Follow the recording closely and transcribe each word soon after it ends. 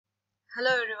Hello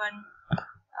everyone.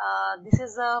 This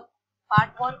is a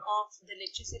part 1 of the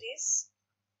lecture series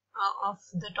of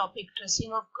the topic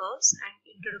tracing of curves and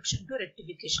introduction to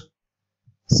rectification.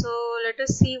 So let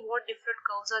us see what different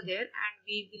curves are there, and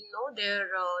we will know their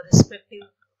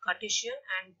respective Cartesian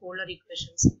and polar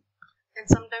equations, and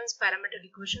sometimes parametric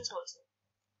equations also.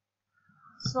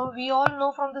 So we all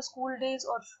know from the school days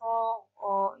or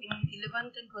in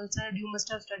 11th and 12th standard you must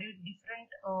have studied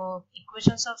different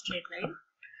equations of straight line.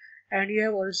 And you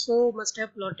have also must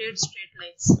have plotted straight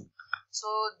lines. So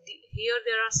here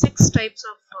there are 6 types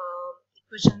of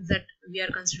equations that we are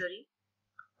considering.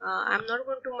 I'm not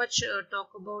going to much talk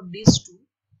about these two.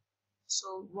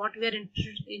 So what we are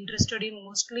interested in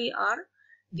mostly are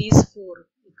these 4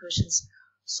 equations.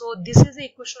 So this is the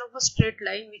equation of a straight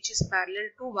line which is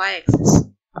parallel to y-axis,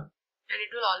 and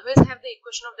it will always have the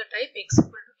equation of the type x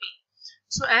equal to a.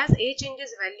 So as a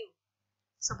changes value,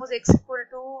 suppose x equal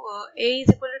to a is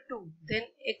equal to 2, then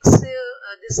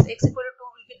this x equal to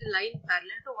 2 will be the line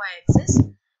parallel to y-axis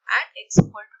at x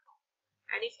equal to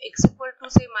 2, and if x equal to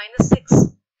say minus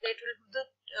 6, that will be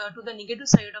to the negative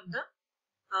side of the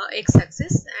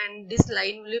x-axis, and this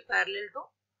line will be parallel to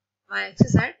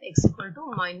y-axis at x equal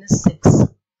to minus 6.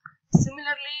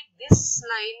 Similarly, this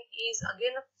line is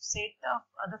again a set of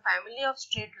the family of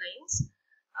straight lines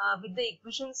with the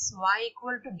equations y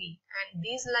equal to b, and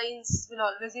these lines will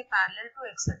always be parallel to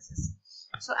x-axis.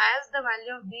 So as the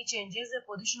value of b changes, the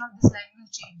position of this line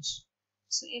will change.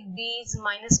 So if b is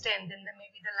minus 10, then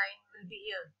maybe the line will be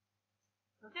here,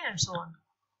 okay, and so on.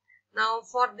 Now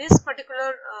for this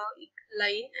particular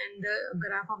line and the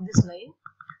graph of this line,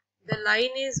 the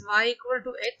line is y equal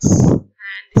to x,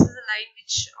 and this is a line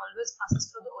which always passes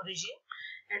through the origin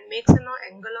and makes an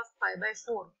angle of pi by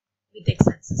 4 with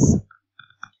x-axis.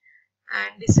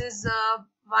 And this is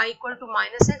y equal to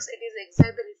minus x. It is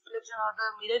exactly the reflection or the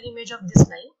mirror image of this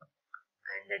line,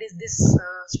 and that is this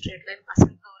straight line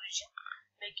passing the origin,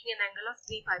 making an angle of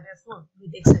 3 pi by 4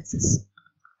 with x-axis.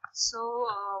 So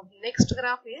next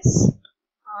graph is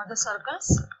the circles.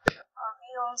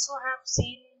 We also have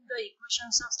seen the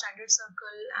equations of standard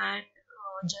circle and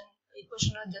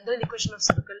general equation of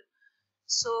circle.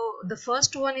 So the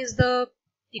first one is the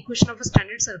equation of a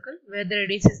standard circle where the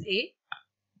radius is a.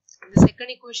 And the second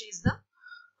equation is the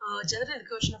general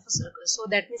equation of a circle. So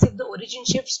that means if the origin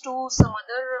shifts to some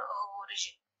other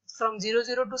origin, from 0,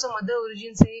 0 to some other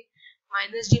origin, say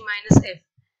minus g minus f,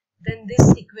 then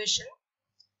this equation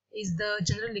is the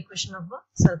general equation of a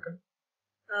circle.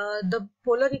 The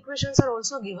polar equations are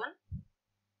also given.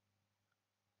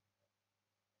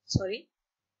 Sorry.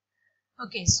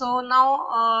 Okay, so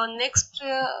now next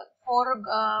 4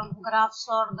 graphs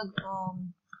or the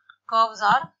curves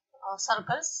are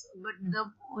circles, but the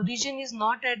origin is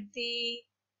not at the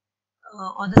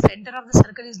or the center of the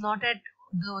circle is not at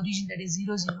the origin, that is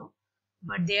 0, 0,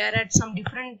 but they are at some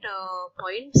different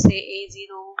points, say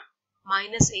a0,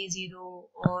 minus a0,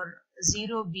 or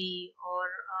 0b,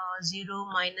 or 0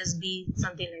 minus b,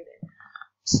 something like that.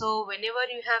 So whenever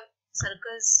you have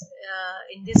circles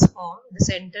in this form, the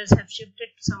centers have shifted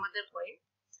to some other point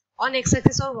on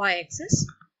x-axis or y-axis,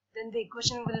 then the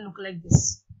equation will look like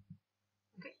this.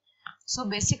 So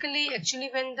basically, actually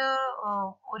when the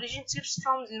origin shifts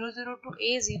from 0, 0 to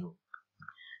a0,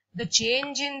 the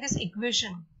change in this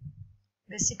equation,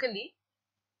 basically,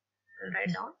 I'll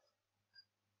write down.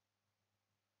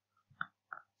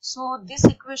 So this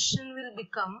equation will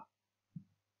become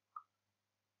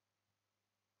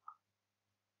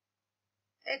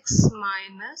x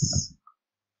minus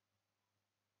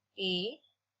a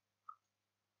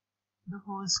the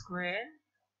whole square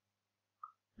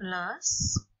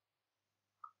plus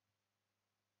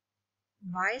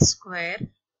y square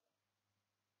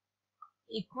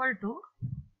equal to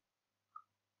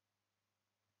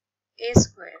a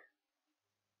square.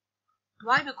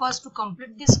 Why? Because to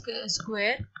complete this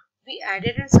square, we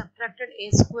added and subtracted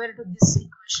a square to this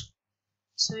equation.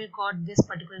 So we got this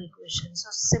particular equation. So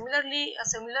similarly, a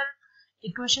similar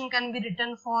equation can be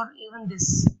written for even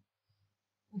this.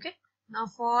 Okay. Now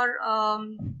for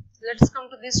let's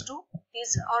come to these two.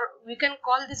 Or we can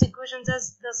call these equations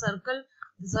as the circle.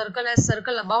 The circle as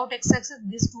circle about x-axis.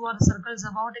 These two are the circles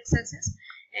about x-axis,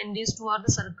 and these two are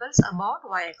the circles about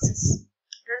y-axis.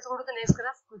 Let's go to the next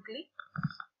graph quickly.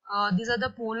 These are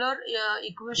the polar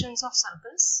equations of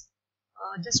circles.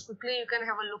 Just quickly, you can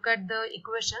have a look at the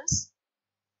equations.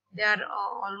 They are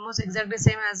almost exactly the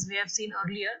same as we have seen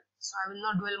earlier, so I will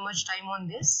not dwell much time on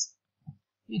this.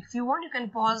 If you want, you can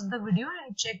pause the video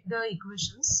and check the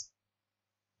equations.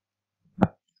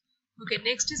 Okay,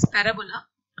 next is parabola.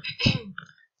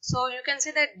 So you can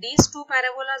see that these two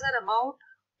parabolas are about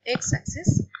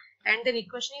x-axis, and then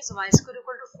equation is y square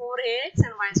equal to 4ax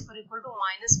and y square equal to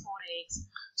minus 4ax.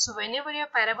 So whenever your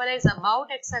parabola is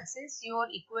about x-axis, your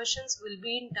equations will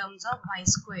be in terms of y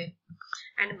square,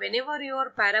 and whenever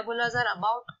your parabolas are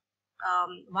about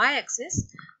y-axis,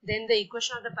 then the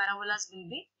equation of the parabolas will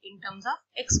be in terms of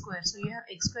x square. So you have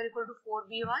x square equal to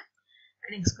 4by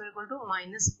and x square equal to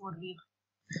minus 4by.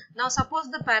 Now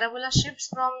suppose the parabola shifts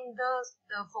from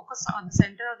the focus or the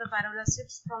center of the parabola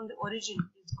shifts from the origin,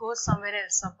 it goes somewhere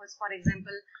else. Suppose for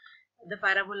example the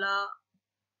parabola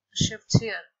shifts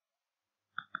here,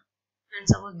 and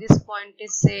suppose this point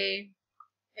is say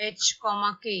h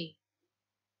comma k.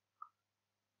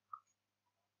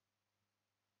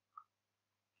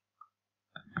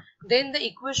 Then the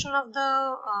equation of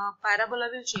the parabola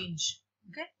will change.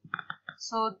 Okay,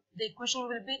 so the equation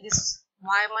will be this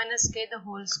y minus k the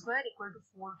whole square equal to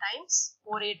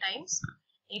 4a times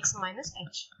x minus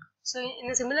h. So in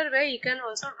a similar way, you can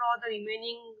also draw the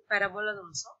remaining parabolas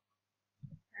also.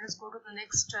 Let us go to the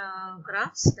next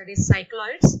graphs, that is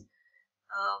cycloids.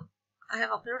 I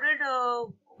have uploaded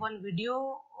one video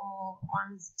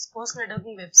on sports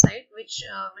networking website, which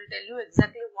will tell you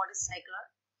exactly what is cycloid.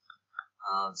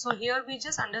 So here we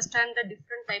just understand the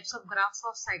different types of graphs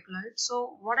of cycloid.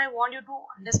 So what I want you to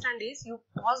understand is, you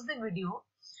pause the video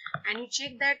and you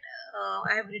check that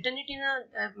I have written it in a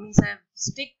I have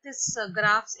stick this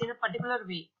graphs in a particular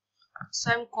way.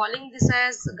 So I am calling this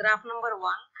as graph number 1,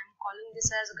 I am calling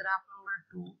this as graph number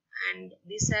 2, and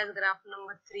this as graph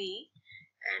number 3,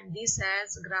 and this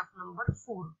as graph number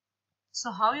 4.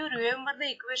 So how you remember the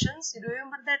equations? You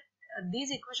remember that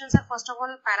these equations are first of all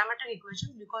parametric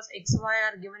equations, because x, y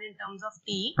are given in terms of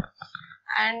t,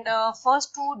 and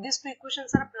these two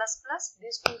equations are plus plus,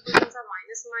 these two equations are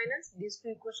minus minus, these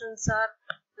two equations are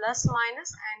plus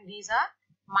minus, and these are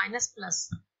minus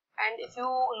plus. And if you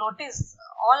notice,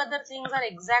 all other things are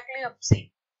exactly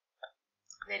same.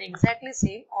 They are exactly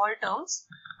same, all terms.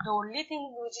 The only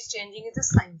thing which is changing is the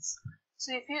signs.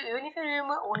 So even if you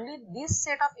remember only this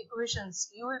set of equations,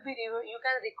 you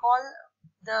can recall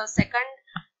the second,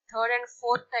 third and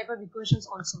fourth type of equations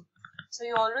also. So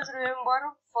you always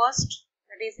remember first,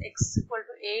 that is x equal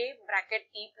to a bracket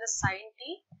t plus sin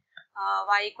t,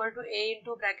 y equal to a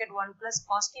into bracket 1 plus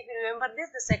cos t. If you remember this,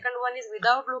 the second one is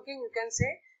without looking, you can say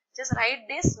just write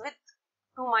this with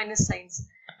 2 minus signs,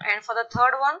 and for the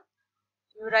third one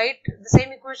you write the same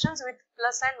equations with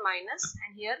plus and minus,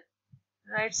 and here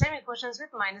write same equations with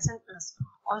minus and plus.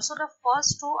 Also the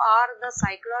first two are the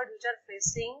cycloid which are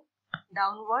facing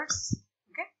downwards,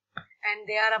 okay, and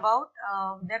they are about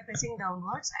they are facing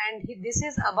downwards, and this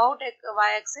is about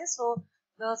y-axis, so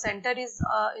the center is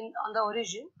on the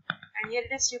origin, and here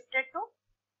it is shifted to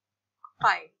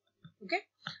phi. Okay,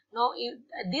 now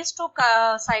these two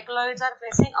cycloids are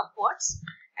facing upwards,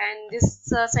 and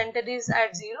this center is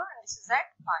at 0 and this is at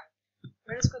phi.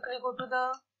 Let us quickly go to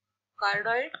the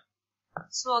cardioid.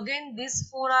 So again, these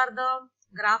four are the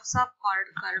graphs of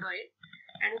cardioid,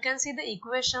 and you can see the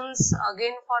equations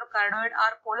again for cardioid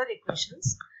are polar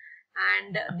equations,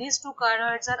 and these two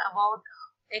cardioids are about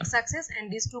x-axis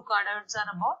and these two cardioids are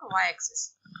about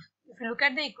y-axis. If you look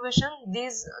at the equation,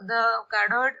 the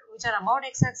cardioid which are about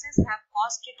x-axis have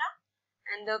cos theta,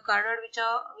 and the cardioid which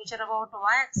are about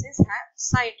y-axis have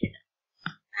psi theta.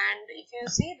 And if you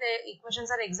see, the equations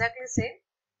are exactly same.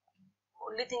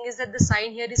 Only thing is that the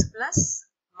sign here is plus,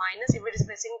 minus. If it is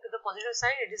facing to the positive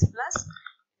side, it is plus.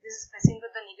 This is facing to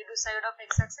the negative side of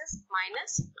x-axis,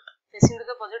 minus. Facing to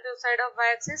the positive side of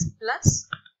y-axis, plus.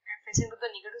 And facing to the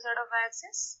negative side of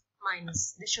y-axis,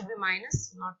 minus. This should be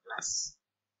minus, not plus.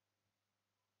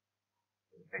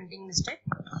 Printing mistake.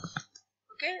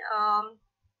 Okay.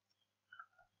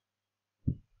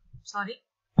 Sorry.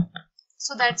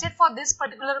 So that's it for this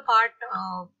particular part.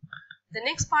 The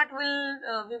next part we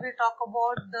will talk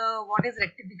about what is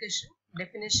rectification,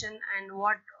 definition, and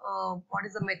what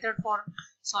is the method for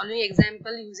solving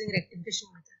example using rectification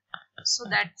method. So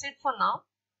that's it for now.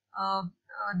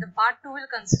 The part 2 will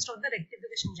consist of the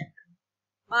rectification chapter.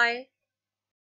 Bye.